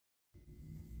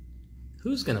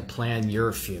Who's going to plan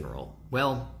your funeral?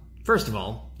 Well, first of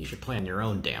all, you should plan your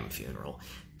own damn funeral.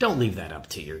 Don't leave that up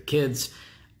to your kids.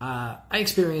 I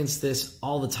experience this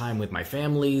all the time with my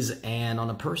families, and on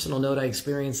a personal note, I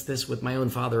experienced this with my own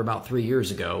father about 3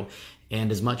 years ago.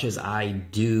 And as much as I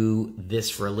do this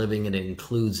for a living, it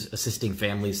includes assisting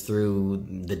families through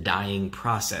the dying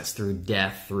process, through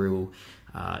death, through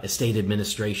estate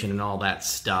administration and all that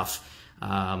stuff.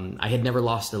 I had never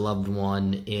lost a loved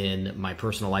one in my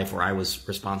personal life where I was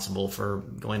responsible for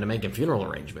going to making funeral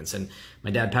arrangements. And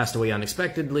my dad passed away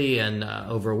unexpectedly, and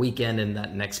over a weekend, and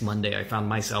that next Monday, I found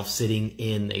myself sitting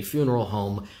in a funeral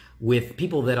home with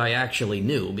people that I actually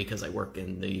knew because I work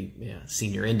in the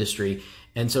senior industry.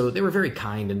 And so they were very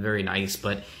kind and very nice,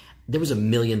 but there was a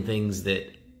million things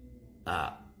that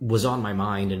was on my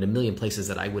mind and a million places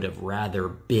that I would have rather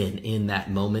been in that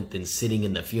moment than sitting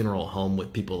in the funeral home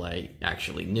with people I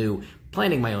actually knew,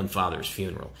 planning my own father's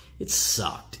funeral. It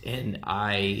sucked. And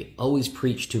I always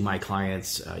preach to my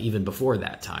clients, even before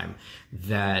that time,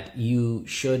 that you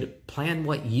should plan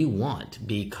what you want,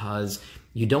 because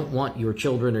you don't want your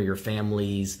children or your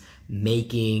families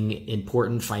making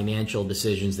important financial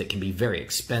decisions that can be very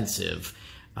expensive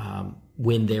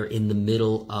when they're in the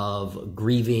middle of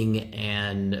grieving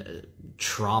and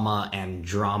trauma and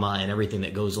drama and everything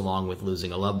that goes along with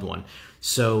losing a loved one.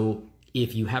 So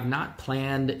if you have not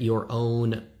planned your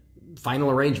own final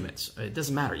arrangements, it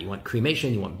doesn't matter. You want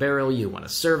cremation, you want burial, you want a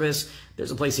service. There's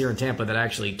a place here in Tampa that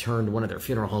actually turned one of their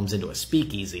funeral homes into a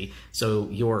speakeasy. So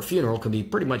your funeral could be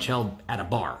pretty much held at a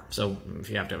bar. So if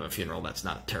you have to have a funeral, that's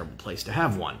not a terrible place to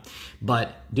have one.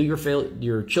 But do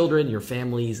your children, your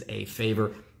families a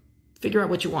favor. Figure out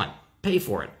what you want. Pay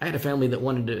for it. I had a family that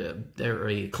wanted to, or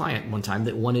a client one time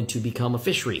that wanted to become a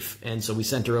fish reef. And so we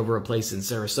sent her over a place in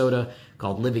Sarasota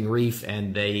called Living Reef,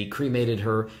 and they cremated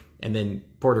her and then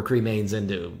poured her cremains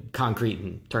into concrete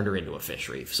and turned her into a fish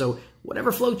reef. So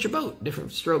whatever floats your boat,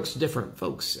 different strokes, different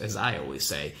folks, as I always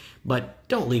say. But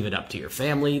don't leave it up to your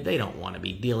family. They don't want to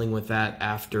be dealing with that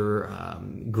after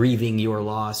grieving your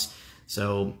loss.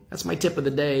 So that's my tip of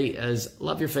the day, is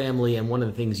love your family. And one of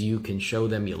the things you can show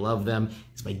them you love them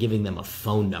is by giving them a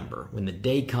phone number. When the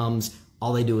day comes,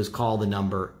 all they do is call the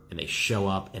number and they show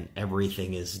up and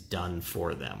everything is done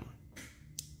for them.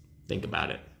 Think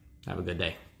about it. Have a good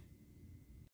day.